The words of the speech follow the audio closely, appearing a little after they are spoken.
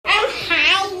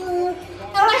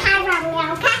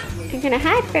you're gonna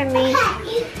hide from me.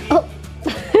 Oh.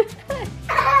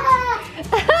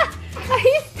 Are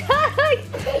you stuck?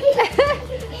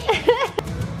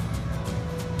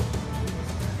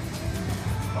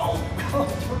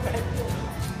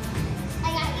 I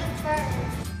got you first.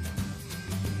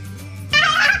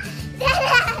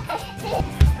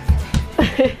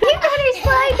 You better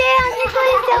slow down. You're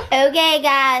going so. Okay,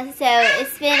 guys. So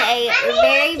it's been a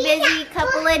very busy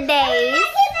couple of days.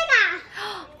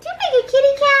 Did you make a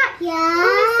kitty cat? Yeah.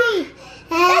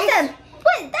 Let me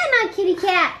see. That's not a kitty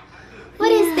cat.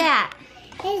 What is that?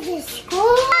 Is it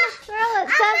school? Girl, A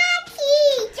monkey.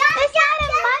 It's not a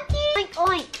monkey. Oink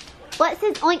oink. What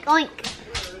says oink oink?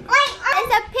 Oink,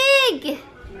 It's a pig.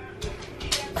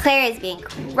 Claire is being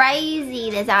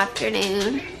crazy this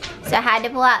afternoon, so I had to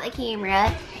pull out the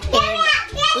camera. And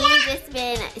we've just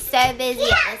been so busy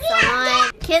at the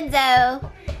salon.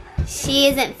 Kinzo, she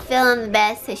isn't feeling the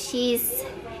best, so she's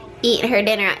eating her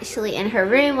dinner actually in her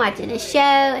room, watching a show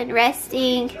and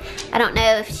resting. I don't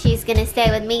know if she's gonna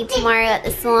stay with me tomorrow at the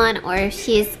salon or if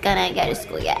she's gonna go to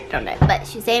school yet. I don't know, but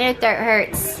she's saying her throat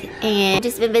hurts and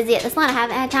just been busy at the salon. I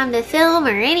haven't had time to film or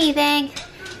anything,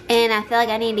 and I feel like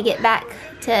I need to get back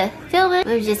to filming.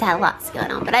 We've just had lots going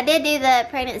on, but I did do the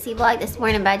pregnancy vlog this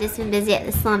morning, but I just been busy at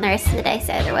the salon the rest of the day, so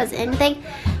there wasn't anything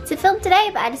to film today.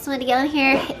 But I just wanted to get on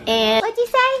here and what'd you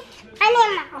say?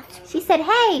 She said,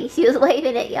 hey. She was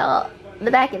waving at y'all, the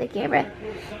back of the camera.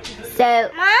 So,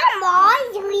 Mama,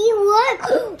 look.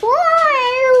 Look.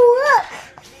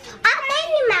 I'm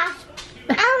Mickey Mouse.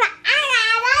 I got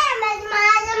another Mickey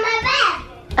Mouse on my bed.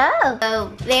 oh.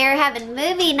 So they're having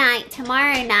movie night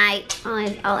tomorrow night. Oh,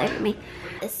 it's all over me.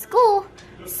 At school.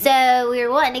 So we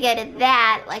were wanting to go to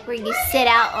that, like where you sit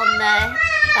out on the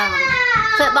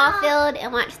football field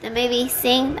and watch the movie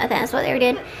sing. I think that's what they were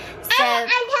doing. So, I'm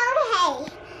telling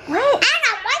hey. what? I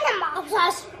got Minnie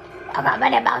Mouses. I got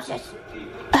Minnie Mouses.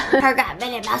 Her got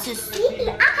Minnie Mouses. I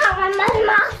got my Minnie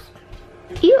Mouse.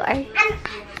 You are.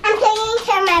 I'm taking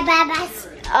care of my babies.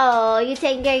 Oh, you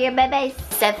taking care of your babies?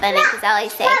 So funny because I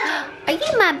always say, are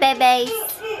you my babies?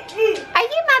 Are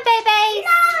you my babies?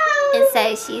 No. And so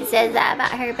she says that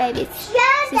about her babies.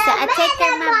 She said, I take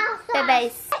care of my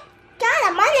babies. Got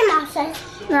a Minnie Mouses.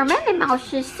 Your Minnie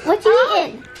Mouses. What you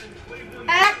eating?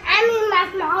 I mean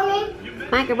macaroni.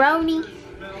 Macaroni.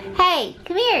 Hey,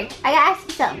 come here. I gotta ask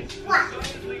you something. What?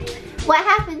 What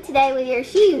happened today with your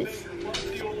shoes?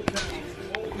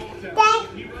 Dad,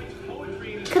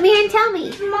 Come here and tell me.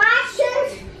 my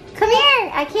shoes. Come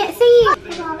here. I can't see you.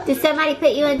 Did somebody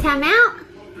put you in timeout?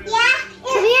 Yeah.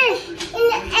 Come here.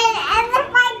 And if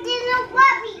I didn't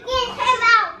want me, get him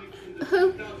out. Who?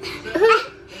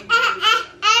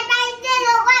 Everybody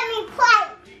didn't let me play.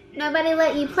 Nobody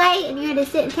let you play and you had to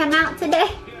sit in timeout today?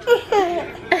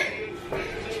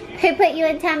 Who put you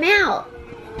in timeout?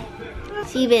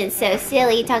 She's been so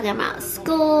silly talking about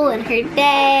school and her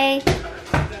day.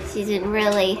 She's been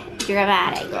really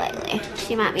dramatic lately.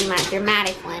 She might be my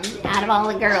dramatic one out of all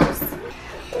the girls.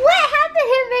 What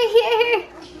happened over here?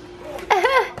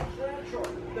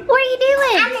 What are you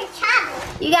doing? I'm in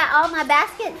trouble. You got all my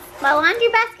baskets, my laundry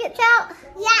baskets out?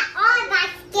 Yeah, all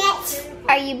baskets.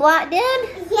 Are you blocked in?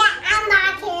 Yeah, I'm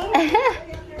knocking.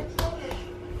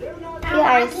 You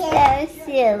are so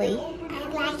silly.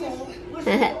 I'm knocking.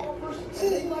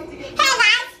 Hey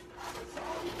guys.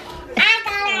 I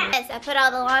got it. Yes, I put all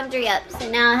the laundry up, so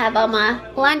now I have all my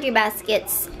laundry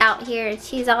baskets out here, and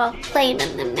she's all playing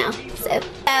in them now. So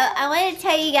I wanted to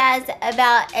tell you guys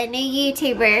about a new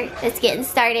YouTuber that's getting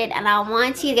started, and I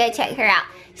want you to go check her out.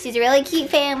 She's a really cute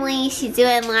family. She's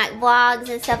doing like vlogs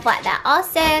and stuff like that.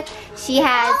 Also, she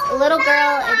has a little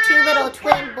girl and 2 little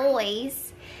twin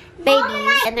boys,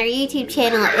 babies, and their YouTube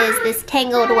channel is This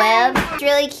Tangled Web. It's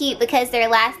really cute because their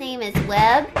last name is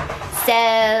Web.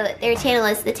 So their channel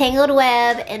is The Tangled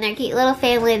Web, and their cute little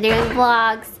family doing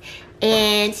vlogs.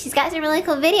 And she's got some really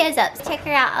cool videos up, so check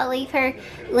her out. I'll leave her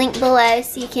link below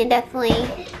so you can definitely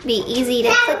be easy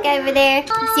to click over there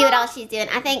and see what else she's doing.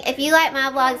 I think if you like my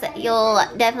vlogs, you'll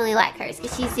definitely like hers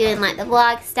because she's doing like the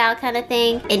vlog style kind of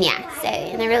thing. And yeah, so,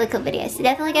 and they're really cool videos. So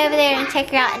definitely go over there and check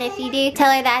her out. And if you do,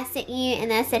 tell her that I sent you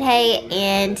and I said hey,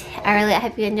 and I really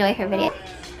hope you enjoy her video.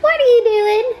 What are you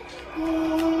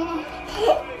doing?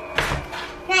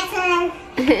 Next one.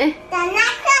 The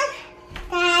next one.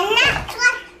 The next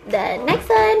one. The next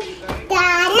one. The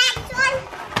next one.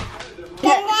 The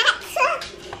next one.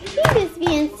 You're just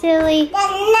being silly. The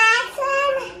next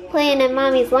one. Playing in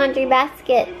mommy's laundry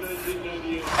baskets.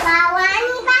 My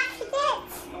laundry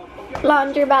baskets.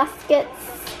 Laundry baskets.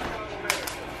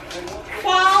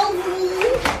 Baby.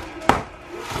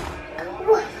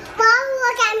 Mom,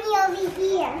 look at me over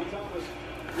here.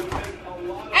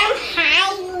 I'm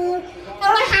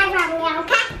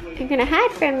gonna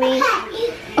hide from me.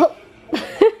 Oh. Are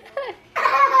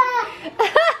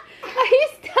you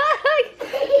stuck?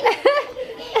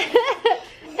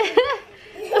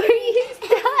 Are you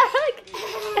stuck?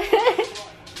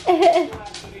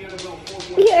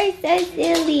 You are so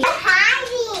silly.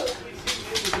 Hiding.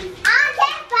 I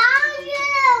can't find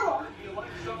you.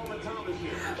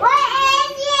 Where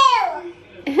is you?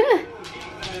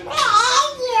 Where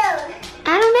is you? I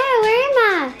don't know. Where am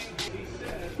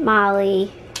I? Mollie.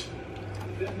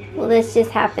 Well, this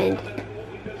just happened.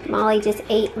 Mollie just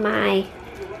ate my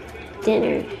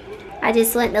dinner. I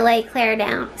just went to lay Claire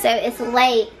down. So it's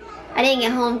late. I didn't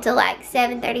get home till like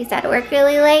 7:30, so I had to work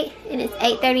really late. And it's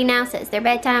 8:30 now, so it's their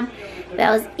bedtime.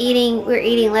 But we were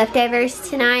eating leftovers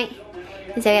tonight.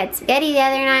 And so we had spaghetti the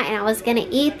other night, and I was gonna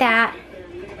eat that.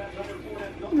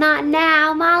 Not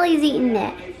now. Mollie's eating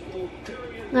it.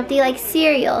 I'll have to eat like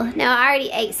cereal. No, I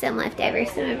already ate some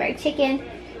leftovers. Some of our chicken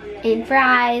and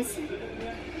fries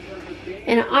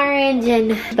and an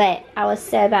orange, but I was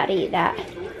so about to eat that.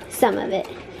 Some of it.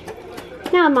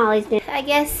 Now Mollie's doing. I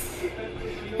guess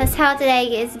that's how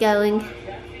today is going.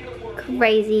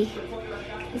 Crazy.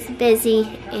 It's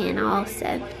busy and all,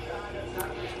 so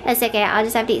that's okay. I'll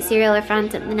just have to eat cereal or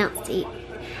find something else to eat.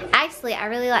 Actually, I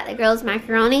really like the girls'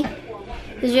 macaroni.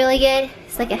 It's really good.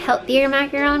 It's like a healthier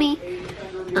macaroni.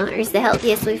 It's the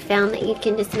healthiest we've found that you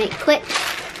can just make quick.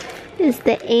 It's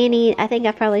the Annie. I think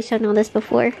I've probably shown all this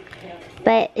before,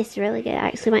 but it's really good. I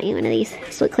actually might eat one of these.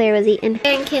 That's what Claire was eating.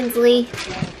 Claire and Kinsley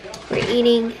were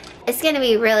eating. It's gonna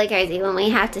be really crazy when we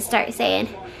have to start saying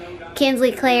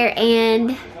Kinsley, Claire,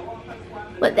 and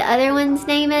what the other one's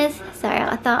name is. Sorry,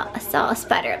 I thought I saw a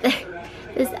spider up there.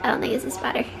 I don't think it's a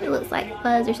spider. It looks like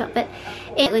Buzz or something.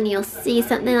 And when you'll see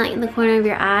something like in the corner of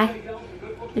your eye,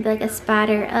 maybe like a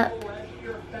spider up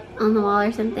on the wall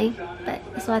or something. But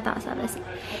that's what I thought I saw this.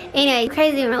 Anyway,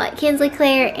 crazy when we're like Kinsley,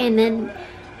 Claire, and then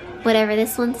whatever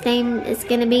this one's name is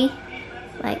gonna be.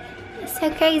 Like, it's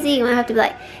so crazy. You might have to be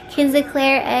like Kinsley,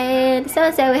 Claire, and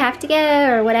so-and-so we have to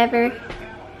go, or whatever.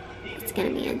 It's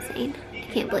gonna be insane.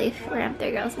 I can't believe we're on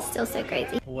 3 girls. It's still so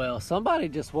crazy. Well, somebody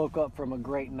just woke up from a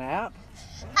great nap.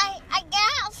 I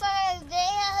got out from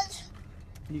bed.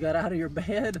 You got out of your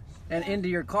bed and into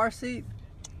your car seat?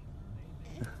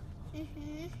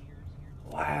 Mhm.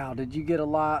 Wow, did you get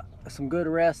some good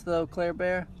rest though, Claire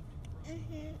Bear?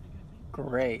 Mhm.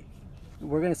 Great.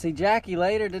 We're gonna see Jackie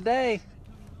later today.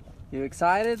 You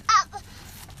excited?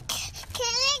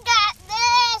 Kelly got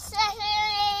this.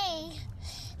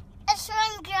 It's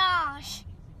from Josh.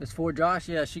 It's for Josh?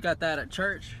 Yeah, she got that at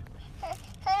church. I got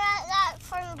that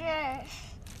from Josh.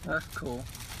 That's cool.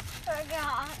 For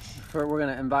Josh. We're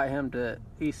gonna invite him to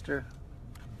Easter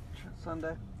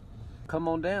Sunday. Come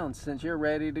on down since you're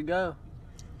ready to go.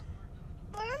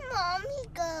 Where Mommy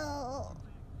go?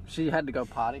 She had to go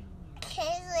potty.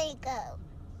 Kinsley go.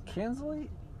 Kinsley?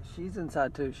 She's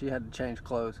inside too. She had to change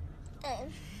clothes.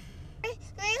 We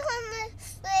gonna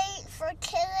wait for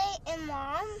Kelly and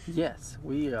Mom? Yes,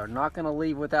 we are not gonna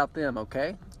leave without them,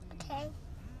 okay? Okay.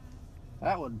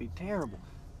 That would be terrible.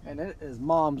 And it is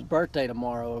Mom's birthday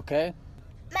tomorrow, okay?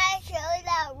 My show's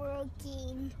not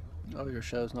working. Oh, your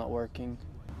show's not working.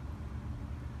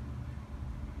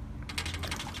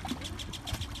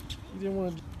 You didn't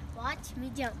want to... Watch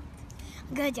me jump.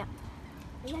 Go jump.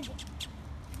 Go jump.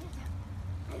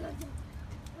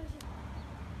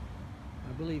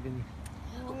 I believe in you.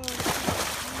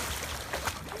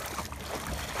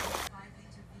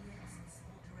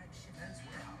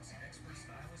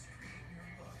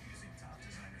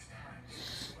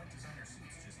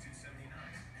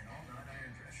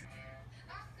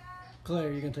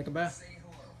 Claire, you gonna take a bath?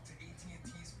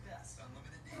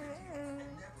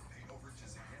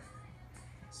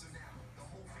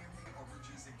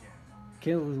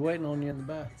 Kinsley was waiting on you in the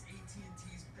bath.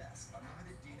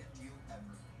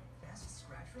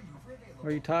 Are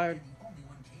you tired?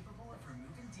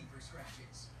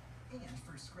 And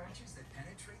for scratches that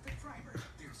penetrate the primer,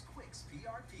 there's Pics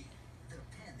PRP, the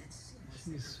pen that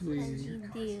seamlessly She's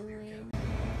sweet. Doing.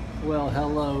 Well,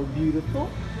 hello,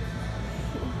 beautiful.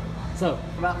 So,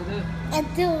 about to do A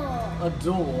duel. a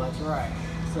duel, that's right.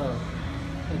 So,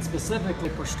 it's specifically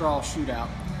for straw shootout.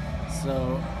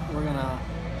 So, we're gonna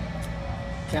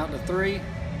count to 3,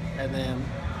 and then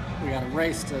we got a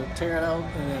race to tear it out,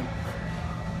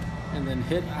 and then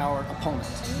hit our opponent.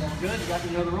 Good? You got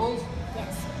to know the rules?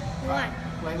 Yes. Right.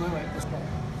 Wait. Let's go.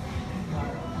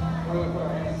 Where do we put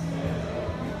our hands?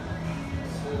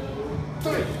 2,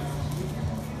 3.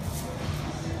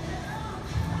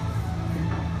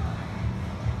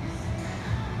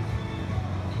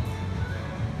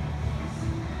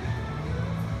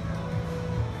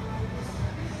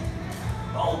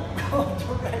 Oh!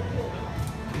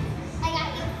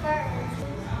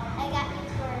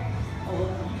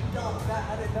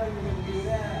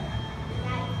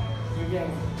 game.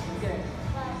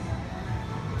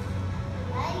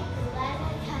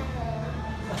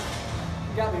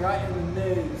 You got me right in the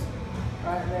news.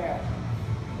 Right there.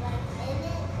 Like in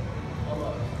it? Oh,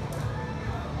 look.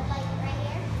 Like right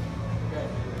here? Okay.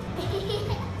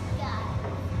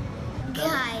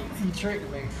 Guys. You tricked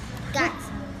me. Guys,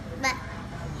 but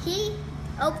he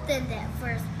opened it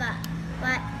first, but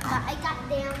I got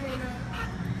down when I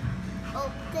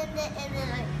opened it and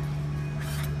then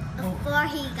before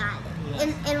he got it. Yeah. And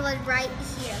it was right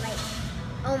here, like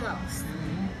almost.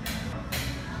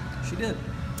 She did.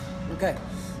 Okay,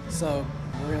 so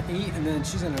we're gonna eat and then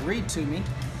she's gonna read to me.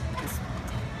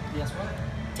 Guess what?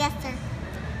 Yes, sir.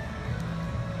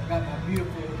 Got my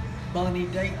beautiful bunny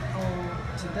date on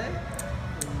today.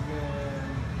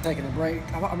 Taking a break.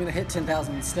 I'm gonna hit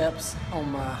 10,000 steps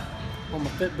on my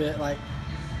Fitbit like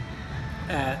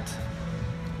at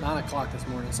 9 o'clock this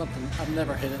morning. Something I've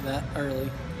never hit it that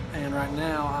early. And right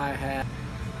now I have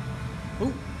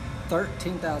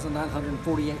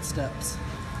 13,948 steps.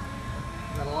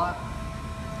 Is that a lot?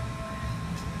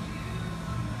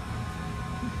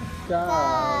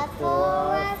 God for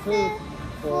our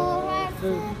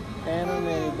food, and our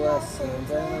many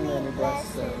blessings, Amen.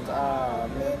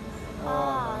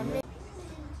 Amen.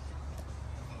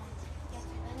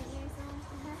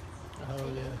 Oh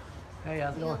yeah. Hey,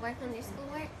 how's it You going? gonna work on your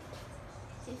schoolwork?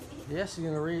 Yeah, she's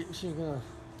gonna read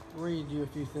you a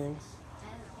few things.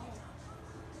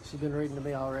 She's been reading to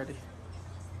me already.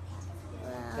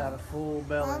 Got a full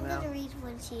belly I'm now. gonna read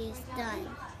when she's done.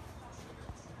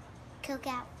 Cook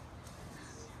out.